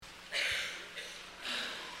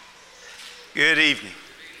Good evening.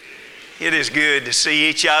 It is good to see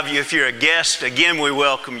each of you. If you're a guest, again, we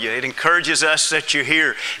welcome you. It encourages us that you're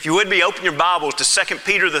here. If you would be, open your Bibles to 2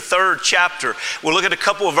 Peter, the 3rd chapter. We'll look at a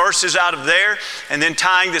couple of verses out of there, and then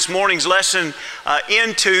tying this morning's lesson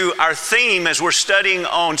into our theme as we're studying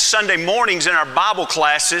on Sunday mornings in our Bible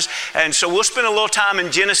classes. And so we'll spend a little time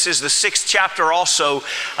in Genesis, the 6th chapter also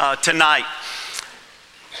tonight.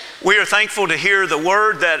 We are thankful to hear the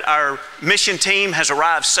word that our mission team has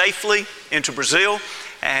arrived safely into Brazil.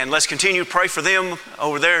 And let's continue to pray for them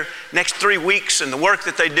over their next 3 weeks and the work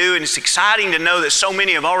that they do. And it's exciting to know that so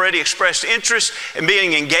many have already expressed interest in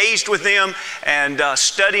being engaged with them and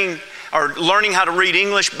studying or learning how to read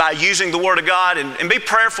English by using the Word of God, and be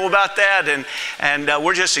prayerful about that, and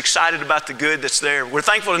we're just excited about the good that's there. We're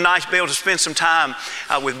thankful tonight to be able to spend some time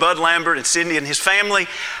with Bud Lambert and Cindy and his family,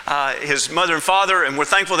 his mother and father, and we're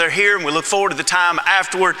thankful they're here, and we look forward to the time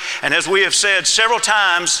afterward. And as we have said several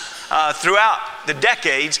times throughout the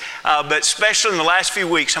decades, but especially in the last few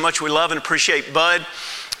weeks, how much we love and appreciate Bud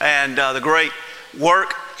and the great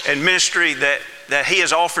work and ministry that he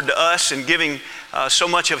has offered to us in giving so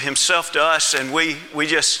much of himself to us, and we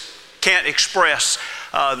just can't express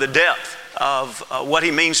the depth of what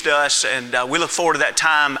he means to us, and we look forward to that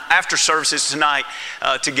time after services tonight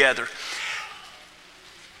together.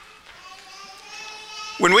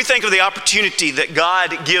 When we think of the opportunity that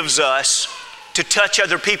God gives us to touch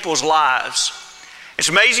other people's lives, it's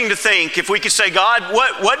amazing to think if we could say, God,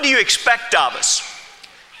 what do you expect of us?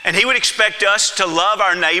 And he would expect us to love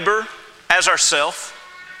our neighbor as ourselves.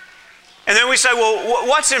 And then we say, well,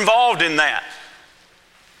 what's involved in that?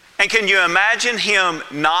 And can you imagine him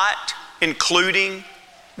not including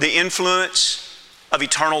the influence of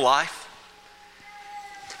eternal life?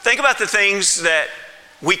 Think about the things that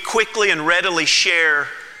we quickly and readily share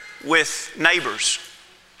with neighbors,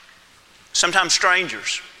 sometimes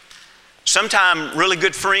strangers, sometimes really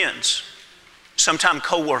good friends, sometimes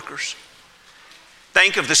co-workers.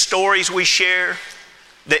 Think of the stories we share,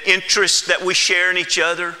 the interests that we share in each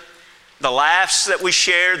other, the laughs that we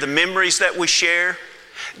share, the memories that we share,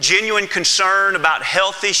 genuine concern about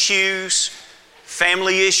health issues,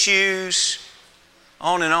 family issues,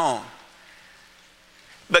 on and on.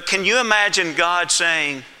 But can you imagine God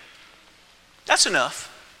saying, that's enough.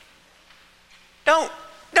 Don't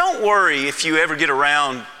worry if you ever get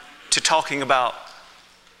around to talking about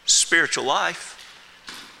spiritual life,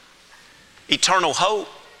 eternal hope.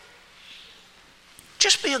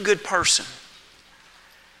 Just be a good person.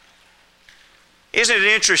 Isn't it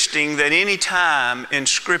interesting that any time in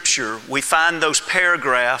Scripture we find those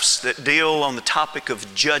paragraphs that deal on the topic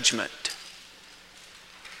of judgment,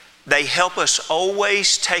 they help us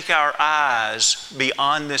always take our eyes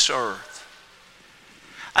beyond this earth.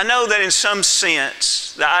 I know that in some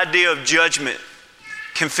sense the idea of judgment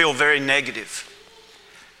can feel very negative.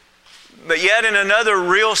 But yet in another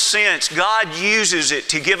real sense, God uses it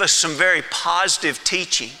to give us some very positive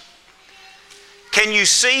teaching. Can you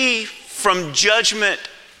see from judgment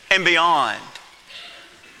and beyond?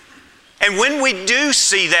 And when we do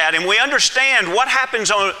see that and we understand what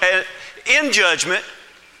happens in judgment,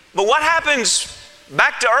 but what happens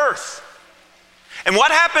back to earth and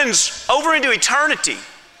what happens over into eternity,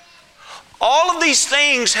 all of these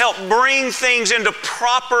things help bring things into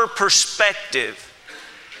proper perspective.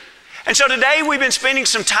 And so today we've been spending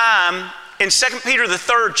some time in 2 Peter, the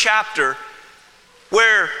 3rd chapter,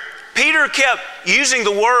 where Peter kept using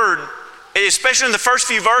the word, especially in the first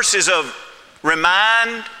few verses, of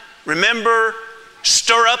remind, remember,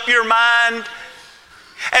 stir up your mind.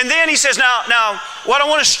 And then he says, now, what I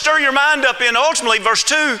want to stir your mind up in ultimately, verse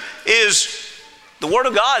 2, is the Word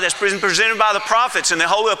of God that's been presented by the prophets and the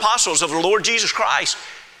holy apostles of the Lord Jesus Christ.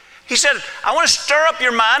 He said, I want to stir up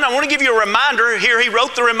your mind. I want to give you a reminder. Here he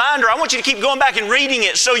wrote the reminder. I want you to keep going back and reading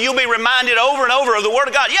it so you'll be reminded over and over of the Word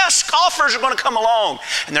of God. Yes, scoffers are going to come along,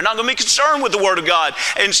 and they're not going to be concerned with the Word of God.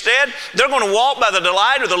 Instead, they're going to walk by the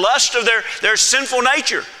delight or the lust of their sinful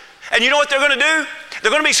nature. And you know what they're going to do?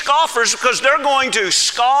 They're going to be scoffers because they're going to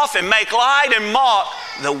scoff and make light and mock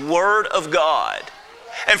the Word of God.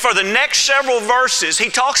 And for the next several verses, he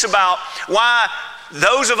talks about why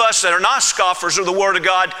those of us that are not scoffers of the Word of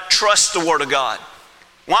God trust the Word of God.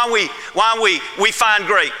 Why we find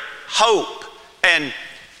great hope and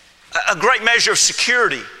a great measure of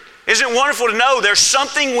security. Isn't it wonderful to know there's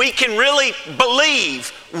something we can really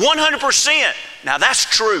believe 100%? Now that's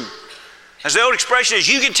true. As the old expression is,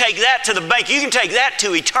 you can take that to the bank. You can take that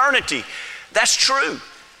to eternity. That's true.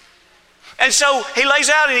 And so he lays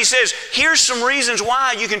out and he says, here's some reasons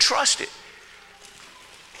why you can trust it.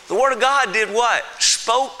 The Word of God did what?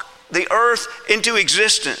 Spoke the earth into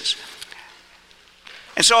existence.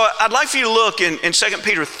 And so I'd like for you to look in 2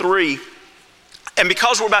 Peter 3. And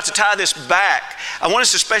because we're about to tie this back, I want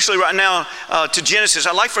us especially right now to Genesis.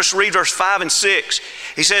 I'd like for us to read verse 5 and 6.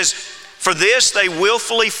 He says, "For this they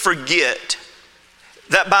willfully forget,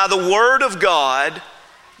 that by the word of God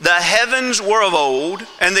the heavens were of old,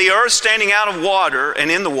 and the earth standing out of water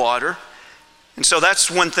and in the water." And so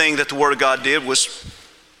that's one thing that the word of God did, was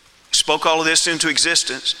spoke all of this into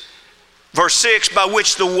existence. Verse 6, "By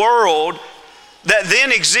which the world that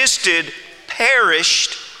then existed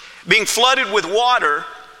perished, being flooded with water."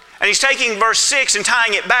 And he's taking verse 6 and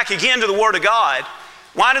tying it back again to the Word of God.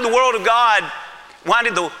 Why did the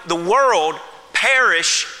world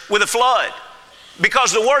perish with a flood?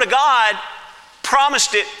 Because the Word of God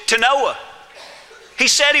promised it to Noah. He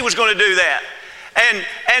said he was going to do that.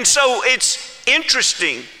 And so it's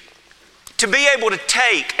interesting to be able to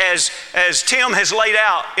take, as Tim has laid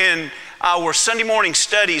out in our Sunday morning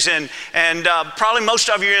studies, and probably most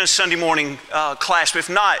of you are in a Sunday morning class, but if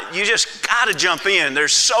not, you just got to jump in. They're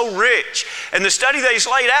so rich. And the study that he's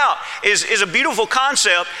laid out is a beautiful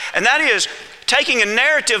concept, and that is taking a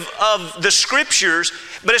narrative of the Scriptures,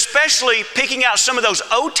 but especially picking out some of those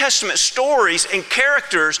Old Testament stories and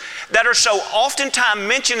characters that are so oftentimes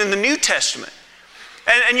mentioned in the New Testament.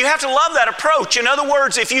 And you have to love that approach. In other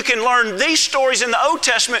words, if you can learn these stories in the Old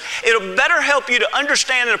Testament, it'll better help you to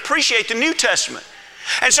understand and appreciate the New Testament.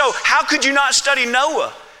 And so how could you not study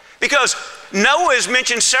Noah? Because Noah is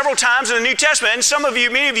mentioned several times in the New Testament, and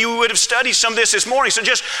many of you would have studied some of this morning, so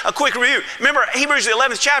just a quick review. Remember, Hebrews the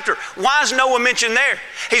 11th chapter, why is Noah mentioned there?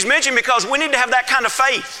 He's mentioned because we need to have that kind of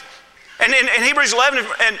faith. And in Hebrews 11,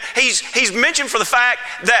 and he's mentioned for the fact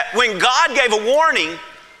that when God gave a warning,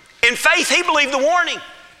 in faith, he believed the warning.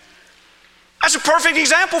 That's a perfect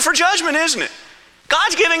example for judgment, isn't it?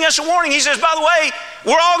 God's giving us a warning. He says, by the way,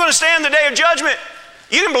 we're all going to stand the day of judgment.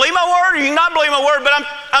 You can believe my word or you can not believe my word, but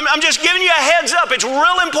I'm just giving you a heads up. It's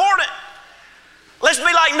real important. Let's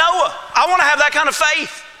be like Noah. I want to have that kind of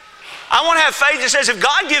faith. I want to have faith that says if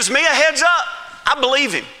God gives me a heads up, I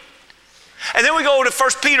believe him. And then we go to 1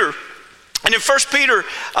 Peter. And in 1 Peter,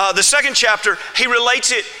 the 2nd chapter, he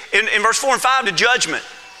relates it in verse 4 and 5 to judgment.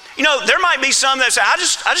 You know, there might be some that say, I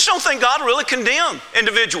just don't think God really condemn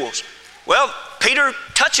individuals. Well, Peter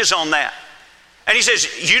touches on that. And he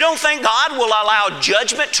says, you don't think God will allow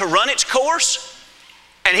judgment to run its course?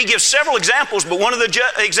 And he gives several examples, but one of the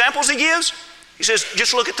examples he gives, he says,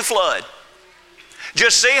 just look at the flood.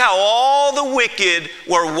 Just see how all the wicked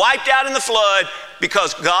were wiped out in the flood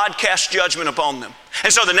because God cast judgment upon them.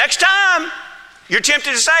 And so the next time you're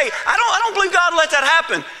tempted to say, I don't believe God let that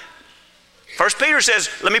happen. 1 Peter says,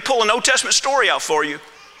 let me pull an Old Testament story out for you.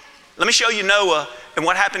 Let me show you Noah and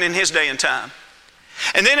what happened in his day and time.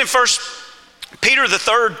 And then in 1 Peter, the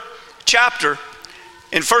 3rd chapter,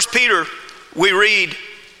 in 1 Peter, we read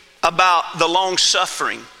about the long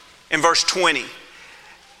suffering in verse 20.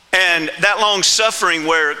 And that long suffering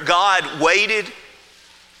where God waited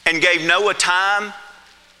and gave Noah time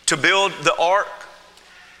to build the ark.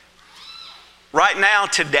 Right now,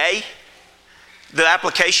 today, the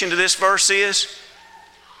application to this verse is,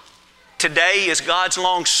 today is God's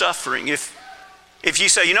long suffering. If you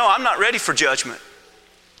say, you know, I'm not ready for judgment,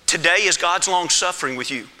 today is God's long suffering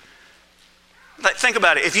with you. Think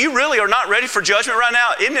about it. If you really are not ready for judgment right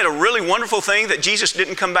now, isn't it a really wonderful thing that Jesus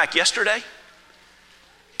didn't come back yesterday?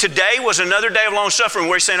 Today was another day of long suffering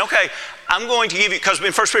where he's saying, okay, I'm going to give you, because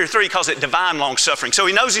in 1 Peter 3 he calls it divine long suffering. So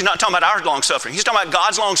he knows he's not talking about our long suffering. He's talking about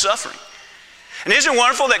God's long suffering. And isn't it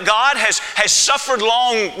wonderful that God has suffered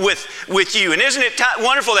long with you? And isn't it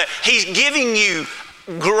wonderful that he's giving you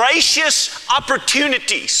gracious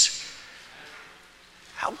opportunities?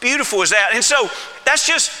 How beautiful is that? And so that's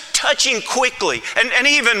just touching quickly. And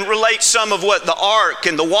he even relates some of what the ark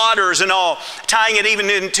and the waters and all, tying it even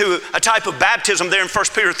into a type of baptism there in 1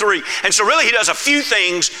 Peter 3. And so really he does a few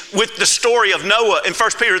things with the story of Noah in 1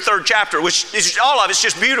 Peter 3rd chapter, which is all of it's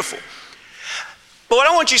just beautiful. But what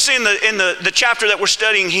I want you to see in the chapter that we're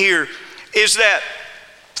studying here is that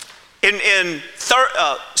in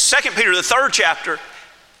 2 Peter, the 3rd chapter,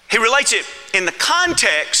 he relates it in the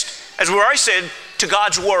context, as we already said, to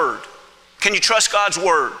God's word. Can you trust God's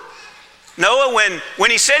word? Noah, when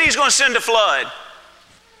he said he's going to send a flood,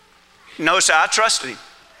 Noah said, I trusted him.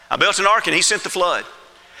 I built an ark and he sent the flood.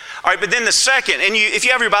 All right, but then the second, and if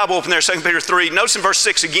you have your Bible open there, 2 Peter 3, notice in verse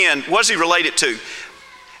 6 again, what does he relate it to?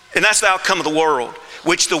 And that's the outcome of the world,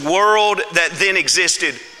 which the world that then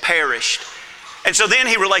existed perished. And so then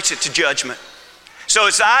he relates it to judgment. So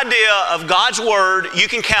it's the idea of God's word you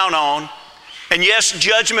can count on, and yes,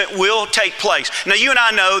 judgment will take place. Now you and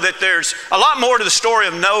I know that there's a lot more to the story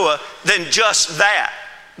of Noah than just that.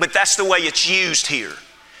 but that's the way it's used here.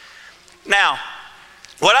 Now,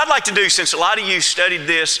 what I'd like to do, since a lot of you studied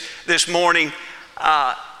this morning,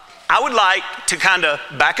 I would like to kind of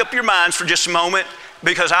back up your minds for just a moment,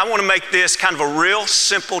 because I want to make this kind of a real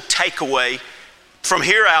simple takeaway from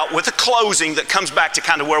here out with a closing that comes back to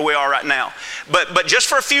kind of where we are right now. But just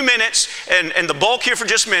for a few minutes, and the bulk here for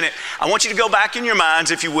just a minute, I want you to go back in your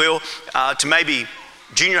minds, if you will, to maybe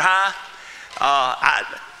junior high.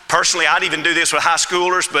 Personally, I'd even do this with high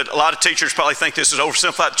schoolers, but a lot of teachers probably think this is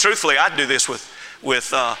oversimplified. Truthfully, I'd do this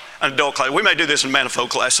with an adult class. We may do this in manifold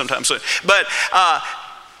class sometime soon. But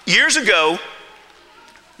years ago,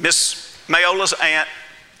 Miss Mayola's aunt,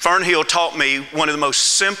 Fern Hill, taught me one of the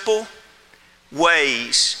most simple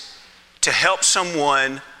ways to help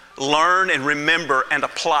someone learn and remember and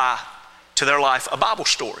apply to their life a Bible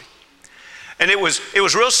story. And it was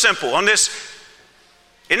real simple. On this,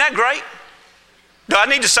 isn't that great? Do I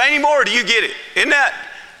need to say any more, or do you get it?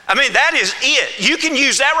 That is it. You can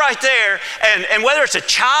use that right there, and whether it's a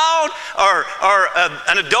child or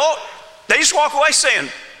an adult, they just walk away saying,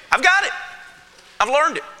 I've got it. I've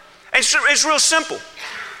learned it. And it's real simple.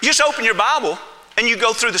 You just open your Bible and you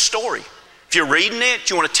go through the story. If you're reading it,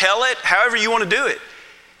 you want to tell it, however you want to do it.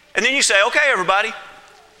 And then you say, okay, everybody,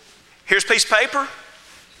 here's a piece of paper,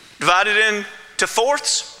 divide it into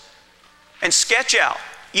fourths, and sketch out.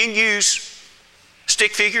 You can use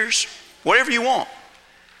stick figures, whatever you want.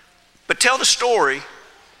 But tell the story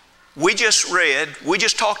we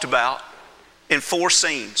just talked about in 4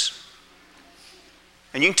 scenes.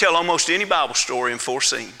 And you can tell almost any Bible story in 4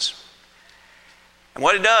 scenes. And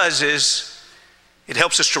what it does is it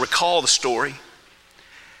helps us to recall the story.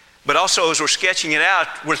 But also, as we're sketching it out,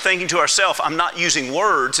 we're thinking to ourselves, I'm not using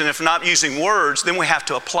words. And if I'm not using words, then we have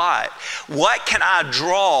to apply it. What can I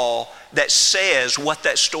draw that says what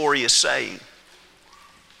that story is saying?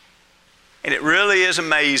 And it really is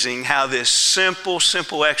amazing how this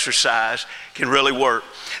simple exercise can really work.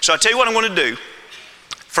 So I'll tell you what I'm going to do.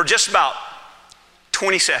 For just about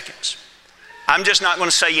 20 seconds, I'm just not going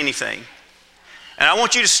to say anything. And I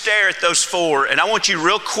want you to stare at those 4, and I want you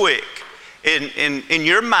real quick, in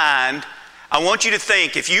your mind, I want you to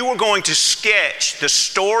think, if you were going to sketch the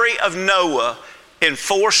story of Noah in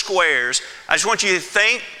 4 squares, I just want you to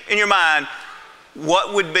think in your mind,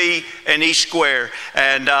 what would be in each square?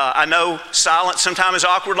 And I know silence sometimes is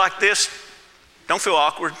awkward like this. Don't feel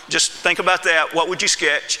awkward. Just think about that. What would you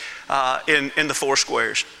sketch in the 4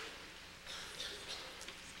 squares?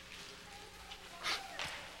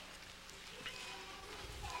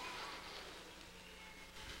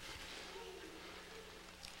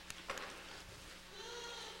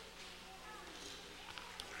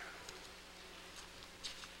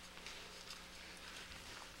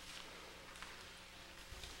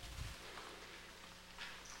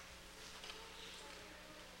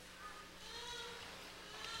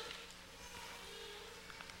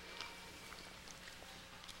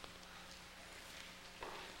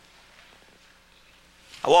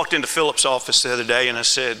 I walked into Philip's office the other day and I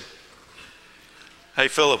said, hey,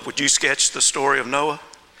 Philip, would you sketch the story of Noah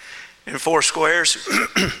in 4 squares?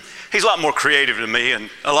 He's a lot more creative than me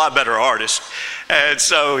and a lot better artist. And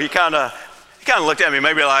so he kind of looked at me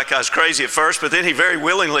maybe like I was crazy at first, but then he very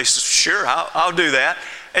willingly said, sure, I'll do that.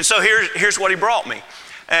 And so here's what he brought me.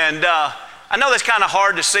 And I know that's kind of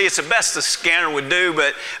hard to see. It's the best the scanner would do,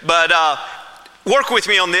 but work with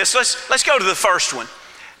me on this. Let's go to the first one.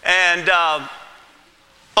 And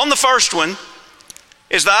on the first one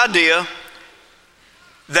is the idea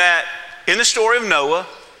that in the story of Noah,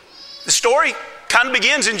 the story kind of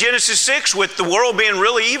begins in Genesis 6 with the world being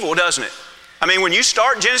really evil, doesn't it? I mean, when you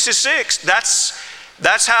start Genesis 6,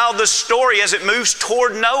 that's how the story, as it moves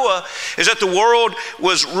toward Noah, is that the world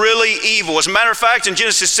was really evil. As a matter of fact, in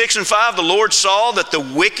Genesis 6 and 5, the Lord saw that the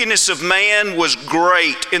wickedness of man was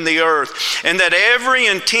great in the earth, and that every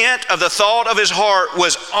intent of the thought of his heart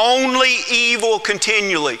was only evil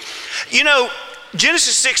continually. You know,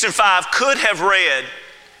 Genesis 6 and 5 could have read,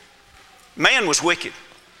 man was wicked.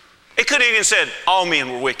 It could have even said, all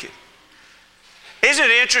men were wicked. Isn't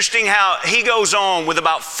it interesting how he goes on with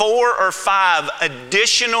about 4 or 5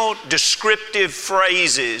 additional descriptive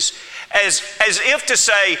phrases as if to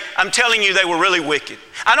say, I'm telling you they were really wicked.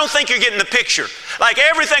 I don't think you're getting the picture. Like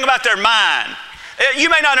everything about their mind. You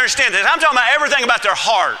may not understand this. I'm talking about everything about their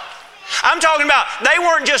heart. I'm talking about they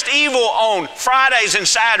weren't just evil on Fridays and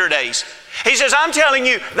Saturdays. He says, I'm telling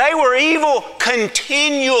you, they were evil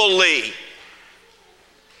continually.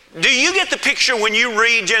 Do you get the picture when you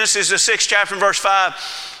read Genesis, the 6th chapter, verse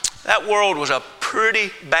 5? That world was a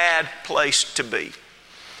pretty bad place to be.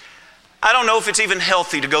 I don't know if it's even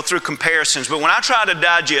healthy to go through comparisons, but when I try to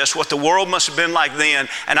digest what the world must have been like then,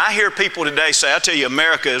 and I hear people today say, I tell you,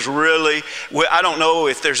 America is really, I don't know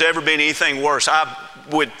if there's ever been anything worse. I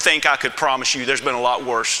would think I could promise you there's been a lot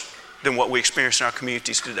worse than what we experience in our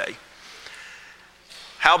communities today.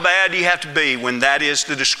 How bad do you have to be when that is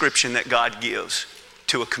the description that God gives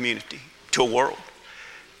to a community, to a world?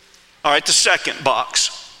 All right, the second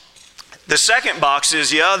box. The second box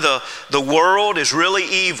is, the world is really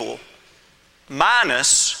evil,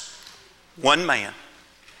 minus one man.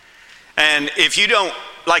 And if you don't,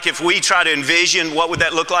 like if we try to envision what would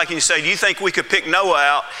that look like, and you say, do you think we could pick Noah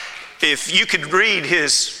out? If you could read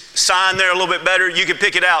his sign there a little bit better, you could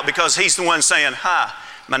pick it out because he's the one saying, hi,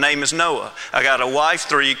 my name is Noah. I got a wife,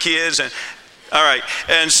 3 kids, and all right.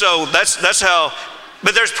 And so that's how,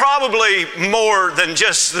 but there's probably more than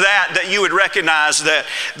just that you would recognize that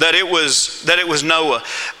it was Noah.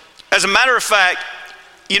 As a matter of fact,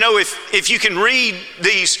 you know, if you can read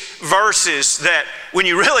these verses, that when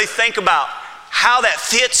you really think about how that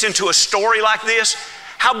fits into a story like this,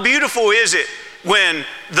 how beautiful is it when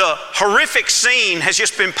the horrific scene has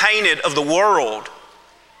just been painted of the world.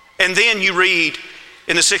 And then you read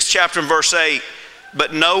in the 6th chapter in verse 8,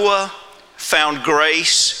 but Noah found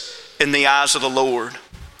grace in the eyes of the Lord.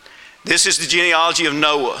 This is the genealogy of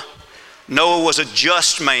Noah. Noah was a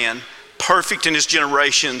just man, perfect in his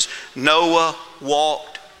generations. Noah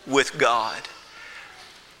walked with God.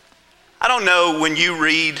 I don't know when you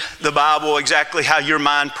read the Bible exactly how your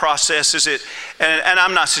mind processes it. And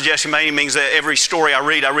I'm not suggesting by any means that every story I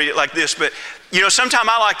read it like this. But, you know, sometimes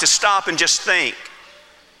I like to stop and just think,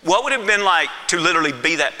 what would it have been like to literally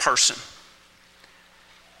be that person?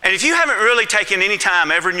 And if you haven't really taken any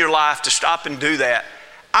time ever in your life to stop and do that,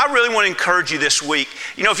 I really want to encourage you this week.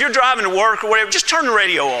 You know, if you're driving to work or whatever, just turn the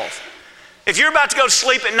radio off. If you're about to go to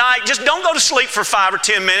sleep at night, just don't go to sleep for 5 or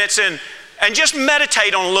 10 minutes and just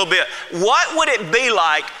meditate on a little bit. What would it be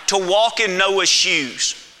like to walk in Noah's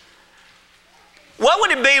shoes? What would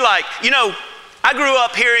it be like? You know, I grew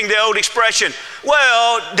up hearing the old expression,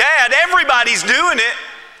 well, Dad, everybody's doing it.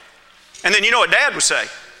 And then you know what Dad would say?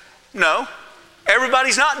 No,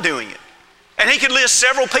 everybody's not doing it. And he could list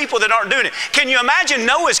several people that aren't doing it. Can you imagine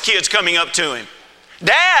Noah's kids coming up to him?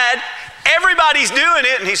 Dad, everybody's doing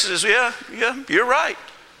it. And he says, yeah, you're right.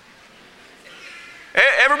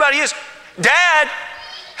 Everybody is. Dad,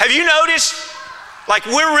 have you noticed, like,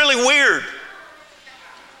 we're really weird?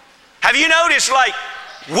 Have you noticed, like,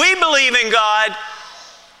 we believe in God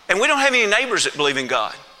and we don't have any neighbors that believe in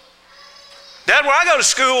God? Dad, where I go to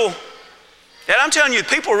school, Dad, I'm telling you,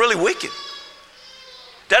 people are really wicked.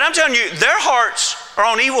 Dad, I'm telling you, their hearts are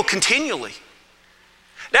on evil continually.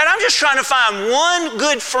 Dad, I'm just trying to find one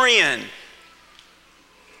good friend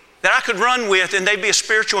that I could run with and they'd be a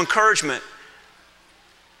spiritual encouragement.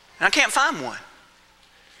 And I can't find one.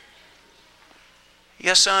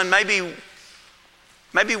 Yes, son, maybe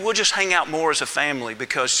we'll just hang out more as a family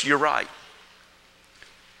because you're right.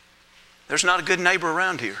 There's not a good neighbor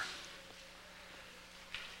around here.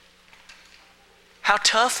 How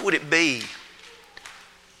tough would it be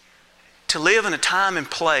to live in a time and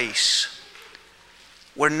place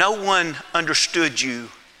where no one understood you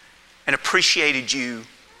and appreciated you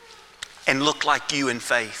and looked like you in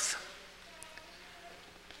faith?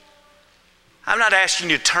 I'm not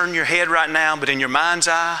asking you to turn your head right now, but in your mind's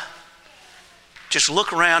eye, just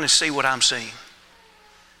look around and see what I'm seeing.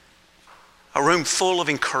 A room full of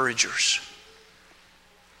encouragers.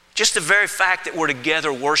 Just the very fact that we're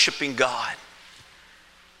together worshiping God.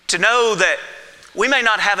 To know that we may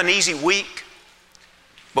not have an easy week,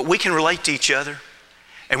 but we can relate to each other.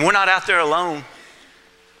 And we're not out there alone.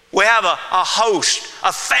 We have a host,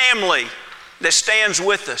 a family that stands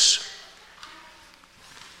with us.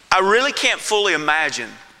 I really can't fully imagine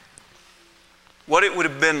what it would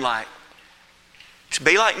have been like to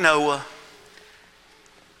be like Noah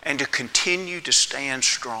and to continue to stand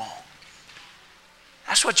strong.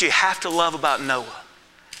 That's what you have to love about Noah.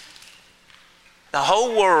 The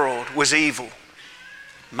whole world was evil,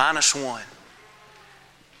 minus one.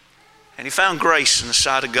 And he found grace in the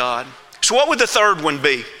sight of God. So what would the third one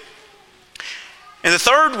be? And the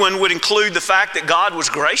third one would include the fact that God was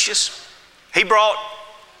gracious. He brought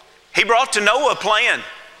to Noah a plan.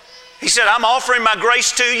 He said, I'm offering my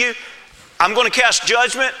grace to you. I'm going to cast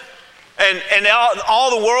judgment. And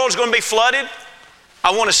all the world's going to be flooded.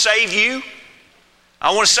 I want to save you.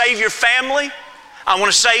 I want to save your family. I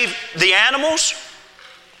want to save the animals.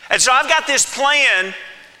 And so I've got this plan.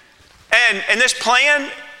 And this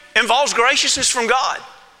plan involves graciousness from God.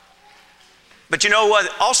 But you know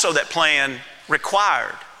what? Also that plan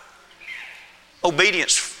required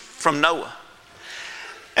obedience from Noah.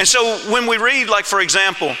 And so when we read, like for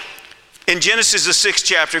example, in Genesis the 6th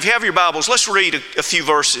chapter, if you have your Bibles, let's read a few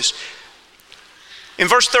verses. In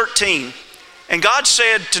verse 13, and God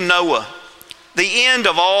said to Noah, the end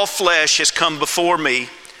of all flesh has come before me.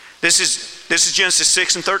 This is Genesis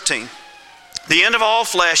 6 and 13. The end of all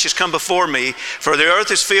flesh has come before me, for the earth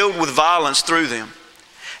is filled with violence through them.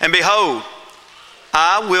 And behold,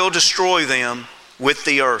 I will destroy them with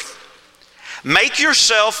the earth. Make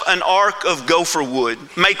yourself an ark of gopher wood.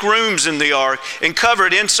 Make rooms in the ark and cover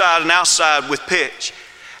it inside and outside with pitch.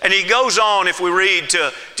 And he goes on, if we read,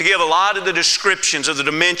 to give a lot of the descriptions of the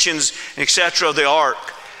dimensions, etc. of the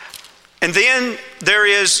ark. And then there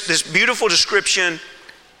is this beautiful description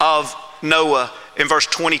of Noah in verse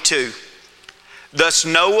 22. Thus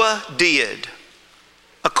Noah did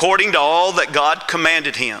according to all that God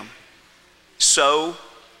commanded him. So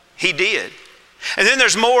he did. And then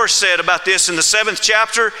there's more said about this in the 7th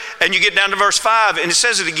chapter, and you get down to verse 5, and it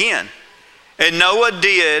says it again. And Noah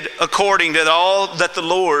did according to all that the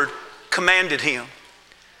Lord commanded him.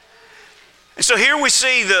 And so here we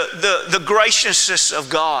see the graciousness of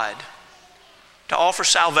God to offer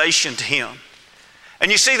salvation to him. And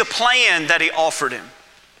you see the plan that he offered him.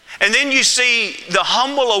 And then you see the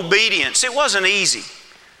humble obedience. It wasn't easy.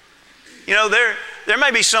 You know, there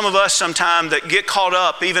may be some of us sometime that get caught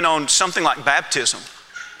up even on something like baptism.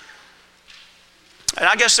 And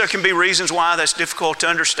I guess there can be reasons why that's difficult to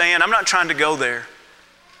understand. I'm not trying to go there.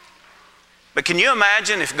 But can you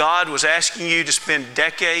imagine if God was asking you to spend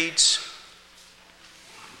decades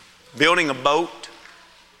building a boat,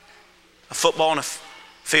 a football in a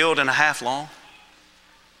field and a half long?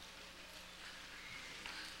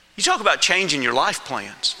 You talk about changing your life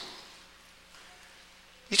plans.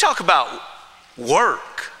 You talk about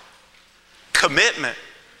work, commitment.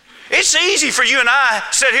 It's easy for you and I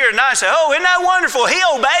to sit here tonight and say, oh, isn't that wonderful? He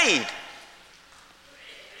obeyed.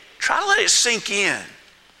 Try to let it sink in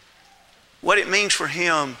what it means for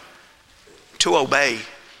him to obey.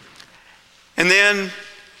 And then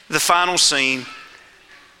the final scene.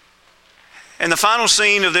 And the final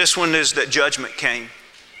scene of this one is that judgment came.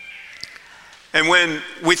 And when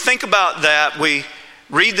we think about that, we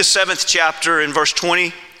read the 7th chapter in verse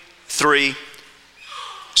 23.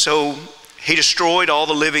 So he destroyed all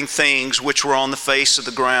the living things which were on the face of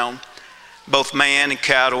the ground, both man and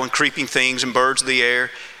cattle and creeping things and birds of the air.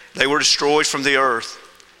 They were destroyed from the earth.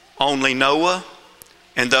 Only Noah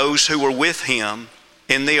and those who were with him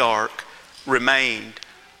in the ark remained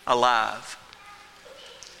alive.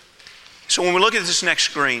 So when we look at this next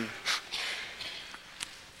screen,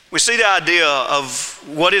 we see the idea of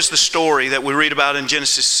what is the story that we read about in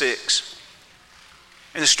Genesis 6.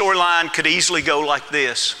 And the storyline could easily go like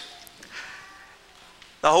this.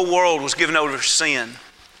 The whole world was given over to sin.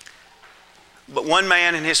 But one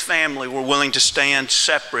man and his family were willing to stand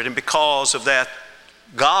separate. And because of that,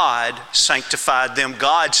 God sanctified them.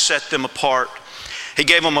 God set them apart. He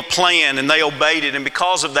gave them a plan and they obeyed it. And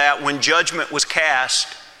because of that, when judgment was cast,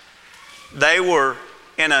 they were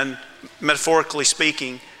metaphorically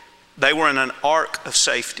speaking, they were in an ark of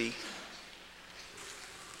safety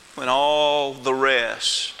when all the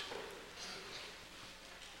rest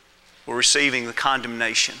were receiving the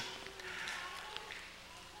condemnation.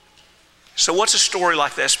 So what's a story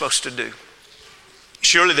like that supposed to do?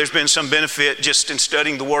 Surely there's been some benefit just in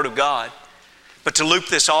studying the Word of God. But to loop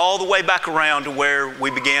this all the way back around to where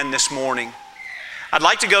we began this morning, I'd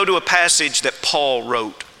like to go to a passage that Paul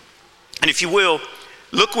wrote. And if you will,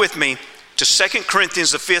 look with me to 2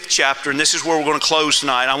 Corinthians, the 5th chapter, and this is where we're going to close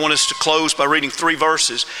tonight. I want us to close by reading 3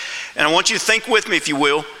 verses. And I want you to think with me, if you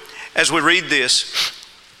will, as we read this.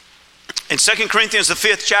 In 2 Corinthians, the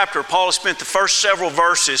 5th chapter, Paul has spent the first several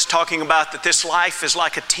verses talking about that this life is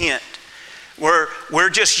like a tent. We're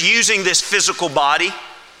just using this physical body,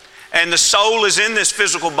 and the soul is in this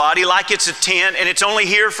physical body like it's a tent, and it's only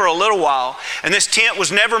here for a little while. And this tent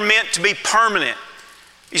was never meant to be permanent.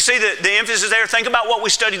 You see the emphasis there? Think about what we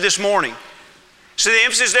studied this morning. See the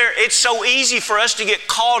emphasis there? It's so easy for us to get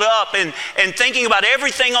caught up in thinking about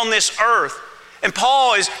everything on this earth. And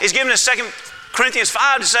Paul is giving us 2 Corinthians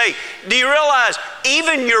 5 to say, do you realize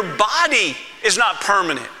even your body is not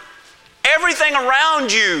permanent? Everything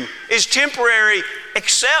around you is temporary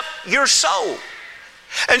except your soul.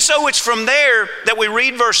 And so it's from there that we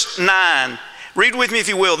read verse 9. Read with me if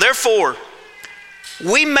you will. Therefore,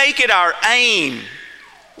 we make it our aim,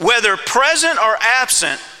 whether present or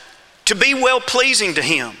absent, to be well-pleasing to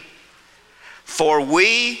Him. For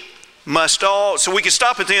we must all... So we can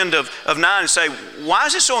stop at the end of 9 and say, why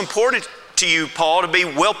is it so important to you, Paul, to be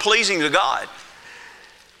well-pleasing to God?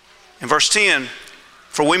 In verse 10,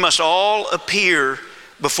 for we must all appear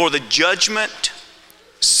before the judgment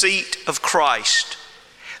seat of Christ,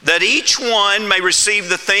 that each one may receive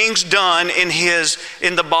the things done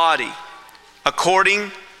in the body,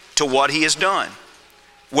 according to what he has done,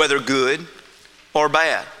 whether good or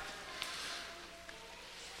bad.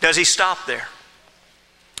 Does he stop there?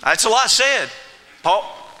 That's a lot said. Paul,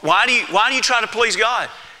 why do you try to please God?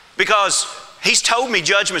 Because he's told me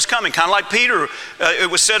judgment's coming. Kind of like Peter, it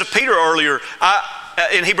was said of Peter earlier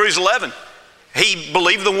in Hebrews 11. He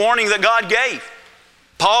believed the warning that God gave.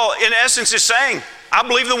 Paul, in essence, is saying, I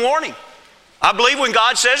believe the warning. I believe when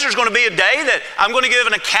God says there's going to be a day that I'm going to give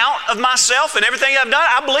an account of myself and everything I've done,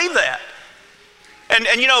 I believe that.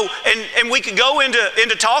 And we could go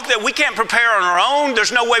into talk that we can't prepare on our own.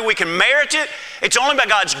 There's no way we can merit it. It's only by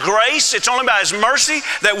God's grace, it's only by His mercy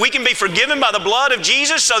that we can be forgiven by the blood of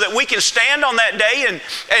Jesus so that we can stand on that day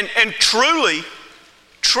and truly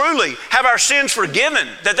have our sins forgiven,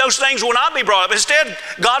 that those things will not be brought up. Instead,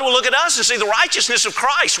 God will look at us and see the righteousness of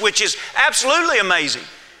Christ, which is absolutely amazing.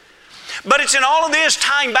 But it's in all of this,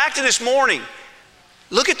 tying back to this morning.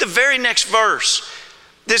 Look at the very next verse.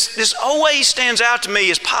 This always stands out to me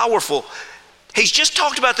as powerful. He's just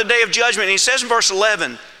talked about the day of judgment, and he says in verse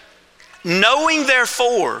 11, knowing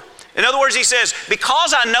therefore, in other words, he says,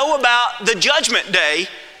 because I know about the judgment day,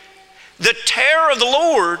 the terror of the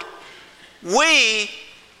Lord, we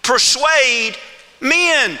persuade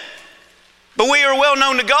men. But we are well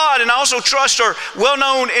known to God and also trust are well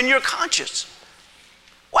known in your conscience.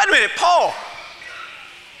 Wait a minute, Paul,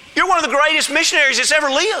 you're one of the greatest missionaries that's ever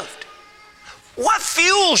lived. What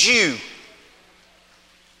fuels you?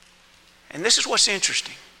 And this is what's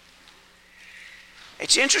interesting.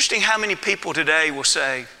 It's interesting how many people today will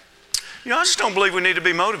say, I just don't believe we need to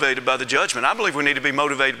be motivated by the judgment. I believe we need to be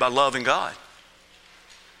motivated by love and God.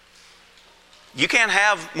 You can't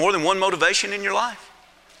have more than one motivation in your life.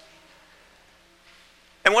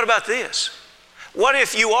 And what about this? What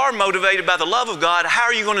if you are motivated by the love of God? How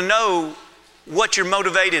are you going to know what you're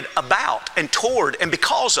motivated about and toward and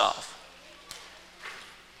because of?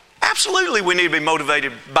 Absolutely, we need to be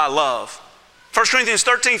motivated by love. 1 Corinthians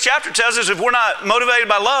 13th chapter tells us if we're not motivated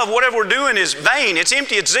by love, whatever we're doing is vain, it's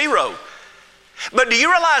empty, it's zero. But do you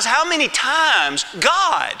realize how many times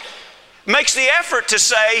God makes the effort to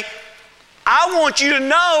say, I want you to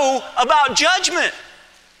know about judgment?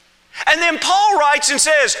 And then Paul writes and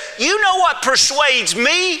says, you know what persuades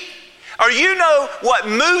me? Or you know what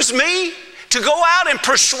moves me to go out and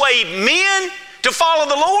persuade men to follow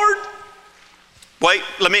the Lord? Wait,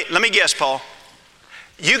 let me guess, Paul.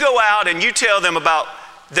 You go out and you tell them about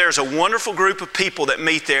there's a wonderful group of people that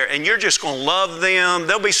meet there and you're just going to love them.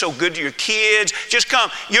 They'll be so good to your kids. Just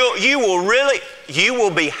come. You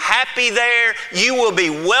will be happy there. You will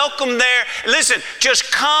be welcome there. Listen,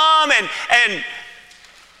 just come and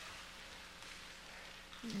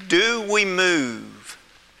do we move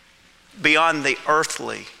beyond the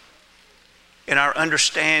earthly in our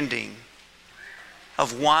understanding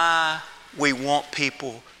of why we want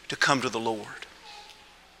people to come to the Lord?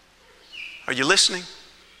 Are you listening?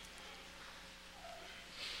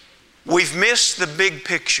 We've missed the big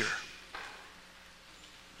picture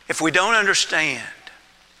if we don't understand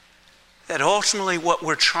that ultimately what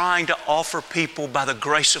we're trying to offer people by the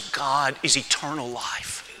grace of God is eternal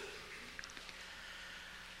life.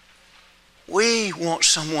 We want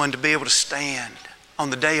someone to be able to stand on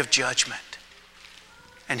the day of judgment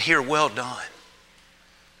and hear, well done.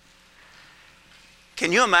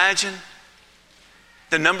 Can you imagine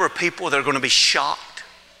the number of people that are going to be shocked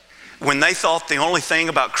when they thought the only thing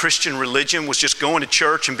about Christian religion was just going to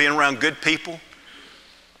church and being around good people?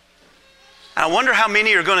 And I wonder how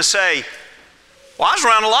many are going to say, well, I was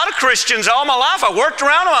around a lot of Christians all my life. I worked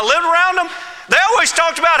around them. I lived around them. They always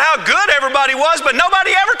talked about how good everybody was, but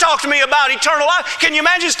nobody ever talked to me about eternal life. Can you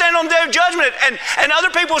imagine standing on the day of judgment and other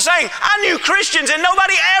people saying, I knew Christians and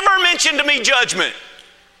nobody ever mentioned to me judgment?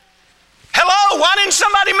 Hello, why didn't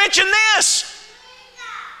somebody mention this?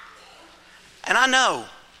 And I know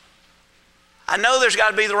there's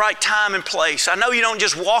got to be the right time and place. I know you don't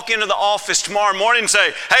just walk into the office tomorrow morning and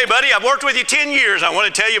say, hey buddy, I've worked with you 10 years. I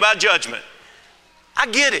want to tell you about judgment. I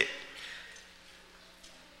get it.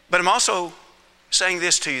 But I'm also saying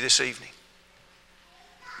this to you this evening.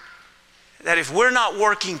 That if we're not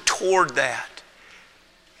working toward that,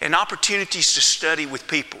 and opportunities to study with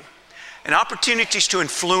people, and opportunities to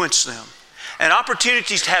influence them, and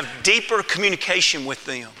opportunities to have deeper communication with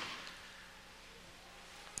them,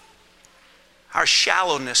 our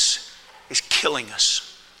shallowness is killing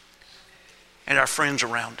us and our friends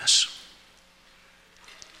around us.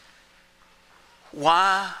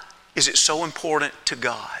 Why is it so important to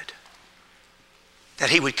God that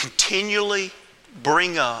He would continually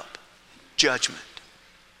bring up judgment?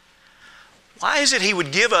 Why is it He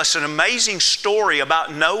would give us an amazing story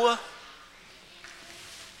about Noah?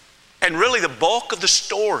 And really the bulk of the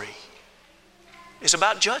story is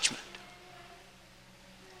about judgment.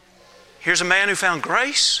 Here's a man who found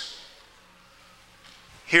grace.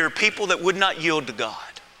 Here are people that would not yield to God.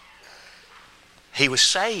 He was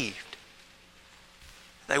saved.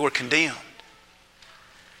 They were condemned.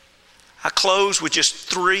 I close with just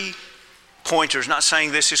 3 pointers, not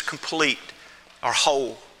saying this is complete or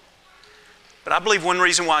whole. But I believe one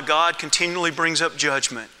reason why God continually brings up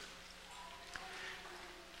judgment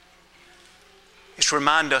is to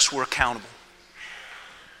remind us we're accountable.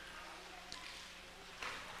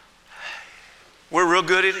 We're real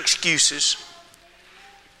good at excuses,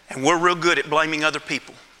 and we're real good at blaming other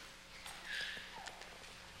people.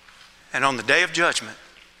 And on the day of judgment,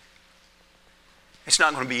 it's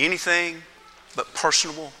not going to be anything but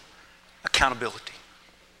personal accountability.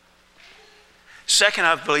 Second,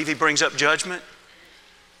 I believe He brings up judgment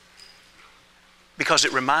because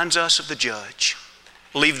it reminds us of the judge.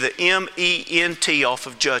 Leave the M-E-N-T off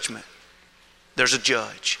of judgment. There's a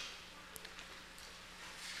judge.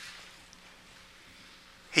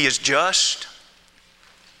 He is just.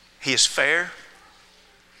 He is fair.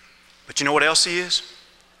 But you know what else He is?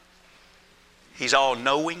 He's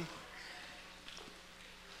all-knowing.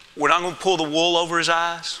 We're not going to pull the wool over His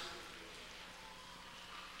eyes.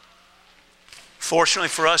 Fortunately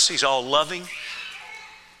for us, He's all-loving.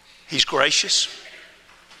 He's gracious.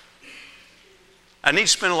 I need to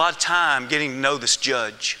spend a lot of time getting to know this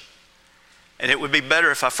judge. And it would be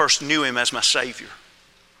better if I first knew Him as my Savior.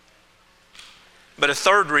 But a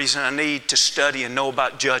third reason I need to study and know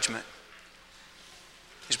about judgment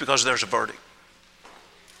is because there's a verdict.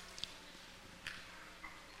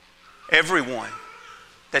 Everyone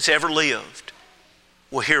that's ever lived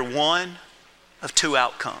will hear one of 2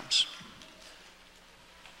 outcomes.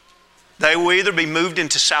 They will either be moved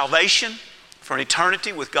into salvation for an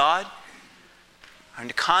eternity with God, or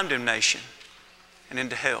into condemnation and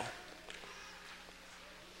into hell.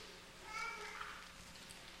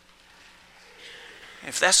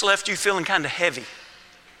 If that's left you feeling kind of heavy,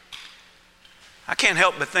 I can't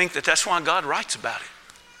help but think that that's why God writes about it.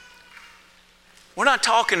 We're not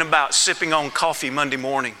talking about sipping on coffee Monday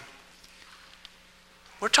morning.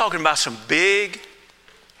 We're talking about some big,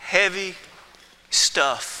 heavy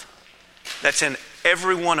stuff that's in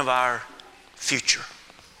every one of our future.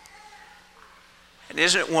 And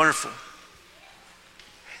isn't it wonderful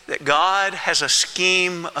that God has a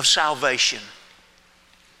scheme of salvation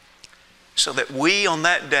so that we on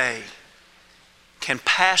that day can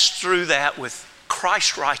pass through that with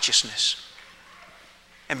Christ's righteousness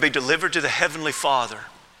and be delivered to the Heavenly Father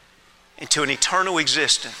into an eternal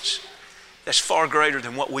existence that's far greater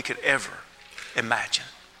than what we could ever imagine.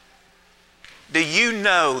 Do you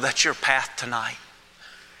know that's your path tonight?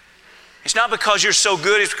 It's not because you're so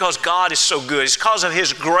good, it's because God is so good. It's because of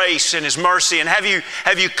His grace and His mercy. And have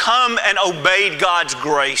you come and obeyed God's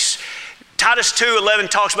grace? Titus 2:11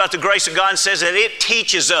 talks about the grace of God and says that it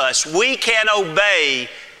teaches us. We can obey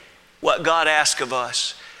what God asks of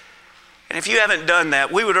us. And if you haven't done that,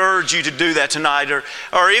 we would urge you to do that tonight.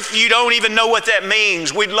 Or if you don't even know what that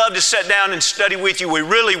means, we'd love to sit down and study with you. We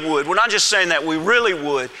really would. We're not just saying that, we really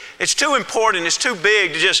would. It's too important, it's too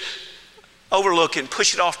big to just overlook it and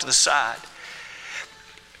push it off to the side.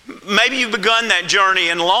 Maybe you've begun that journey,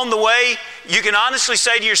 and along the way, you can honestly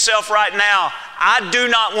say to yourself right now, I do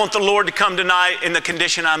not want the Lord to come tonight in the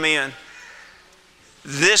condition I'm in.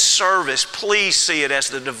 This service, please see it as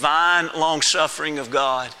the divine long-suffering of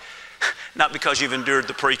God. Not because you've endured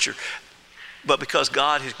the preacher, but because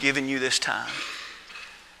God has given you this time.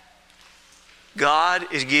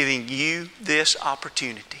 God is giving you this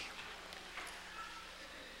opportunity.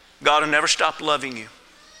 God will never stop loving you.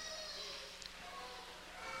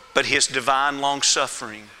 But His divine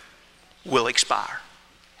long-suffering will expire.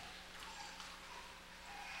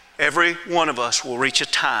 Every one of us will reach a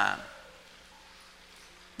time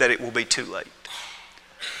that it will be too late.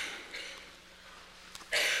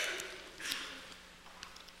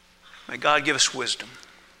 May God give us wisdom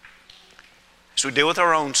as we deal with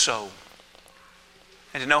our own soul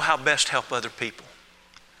and to know how best to help other people.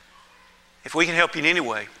 If we can help you in any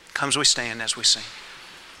way, come as we stand as we sing.